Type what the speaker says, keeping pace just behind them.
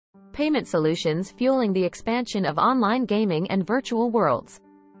Payment solutions fueling the expansion of online gaming and virtual worlds.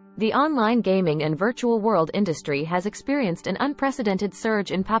 The online gaming and virtual world industry has experienced an unprecedented surge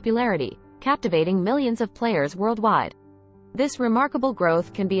in popularity, captivating millions of players worldwide. This remarkable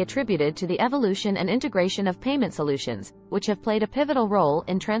growth can be attributed to the evolution and integration of payment solutions, which have played a pivotal role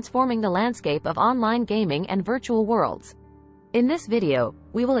in transforming the landscape of online gaming and virtual worlds. In this video,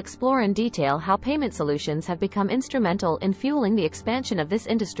 we will explore in detail how payment solutions have become instrumental in fueling the expansion of this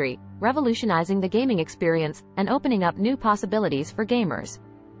industry, revolutionizing the gaming experience, and opening up new possibilities for gamers.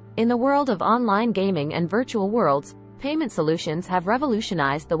 In the world of online gaming and virtual worlds, payment solutions have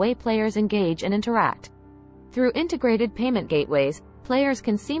revolutionized the way players engage and interact. Through integrated payment gateways, players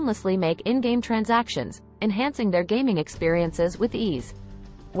can seamlessly make in-game transactions, enhancing their gaming experiences with ease.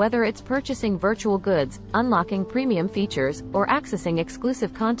 Whether it's purchasing virtual goods, unlocking premium features, or accessing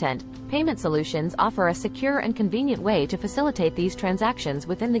exclusive content, payment solutions offer a secure and convenient way to facilitate these transactions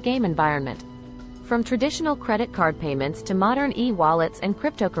within the game environment. From traditional credit card payments to modern e-wallets and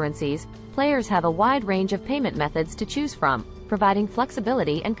cryptocurrencies, players have a wide range of payment methods to choose from, providing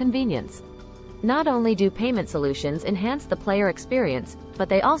flexibility and convenience. Not only do payment solutions enhance the player experience, but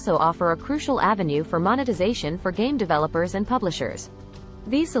they also offer a crucial avenue for monetization for game developers and publishers.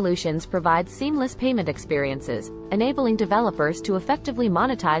 These solutions provide seamless payment experiences, enabling developers to effectively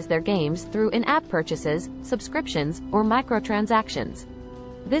monetize their games through in-app purchases, subscriptions, or microtransactions.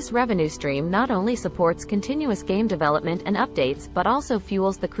 This revenue stream not only supports continuous game development and updates but also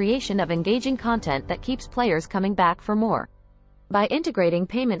fuels the creation of engaging content that keeps players coming back for more. By integrating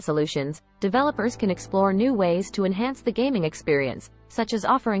payment solutions, developers can explore new ways to enhance the gaming experience, such as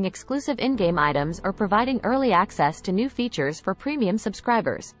offering exclusive in-game items or providing early access to new features for premium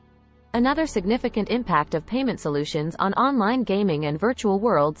subscribers. Another significant impact of payment solutions on online gaming and virtual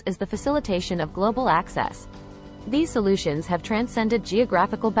worlds is the facilitation of global access. These solutions have transcended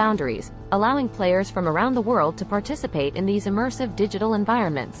geographical boundaries, allowing players from around the world to participate in these immersive digital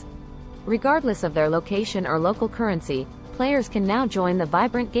environments. Regardless of their location or local currency, players can now join the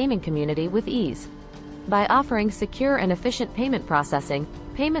vibrant gaming community with ease. By offering secure and efficient payment processing,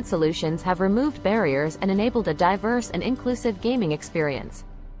 payment solutions have removed barriers and enabled a diverse and inclusive gaming experience.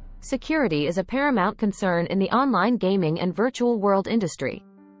 Security is a paramount concern in the online gaming and virtual world industry.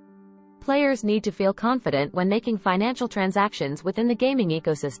 Players need to feel confident when making financial transactions within the gaming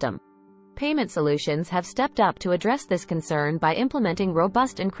ecosystem. Payment solutions have stepped up to address this concern by implementing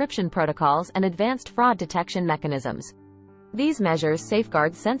robust encryption protocols and advanced fraud detection mechanisms. These measures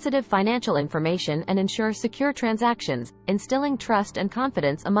safeguard sensitive financial information and ensure secure transactions, instilling trust and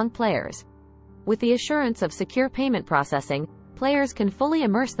confidence among players. With the assurance of secure payment processing, players can fully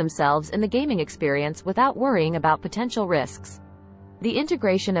immerse themselves in the gaming experience without worrying about potential risks. The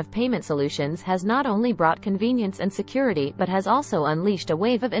integration of payment solutions has not only brought convenience and security but has also unleashed a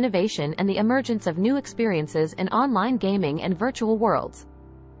wave of innovation and the emergence of new experiences in online gaming and virtual worlds.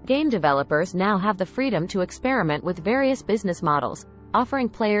 Game developers now have the freedom to experiment with various business models, offering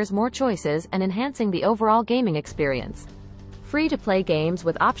players more choices and enhancing the overall gaming experience. Free-to-play games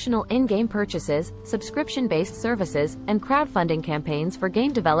with optional in-game purchases, subscription-based services, and crowdfunding campaigns for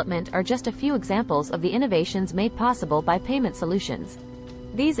game development are just a few examples of the innovations made possible by payment solutions.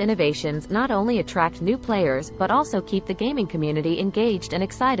 These innovations not only attract new players but also keep the gaming community engaged and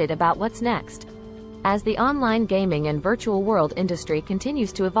excited about what's next. As the online gaming and virtual world industry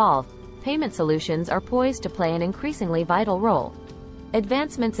continues to evolve, payment solutions are poised to play an increasingly vital role.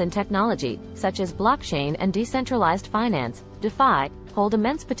 Advancements in technology, such as blockchain and decentralized finance, DeFi, hold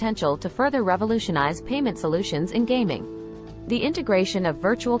immense potential to further revolutionize payment solutions in gaming. The integration of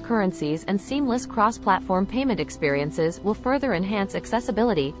virtual currencies and seamless cross-platform payment experiences will further enhance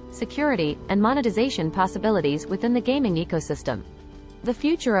accessibility, security, and monetization possibilities within the gaming ecosystem. The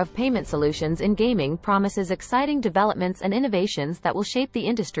future of payment solutions in gaming promises exciting developments and innovations that will shape the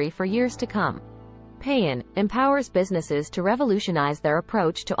industry for years to come. Payin empowers businesses to revolutionize their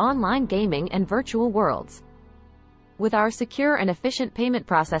approach to online gaming and virtual worlds. With our secure and efficient payment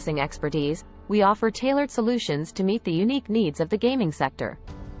processing expertise, we offer tailored solutions to meet the unique needs of the gaming sector.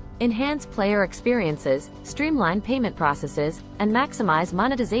 Enhance player experiences, streamline payment processes, and maximize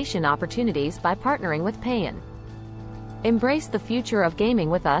monetization opportunities by partnering with Payin. Embrace the future of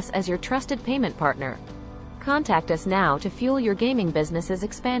gaming with us as your trusted payment partner. Contact us now to fuel your gaming business's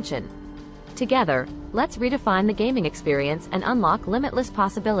expansion. Together, let's redefine the gaming experience and unlock limitless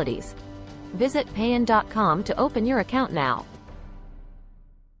possibilities. Visit payin.com to open your account now.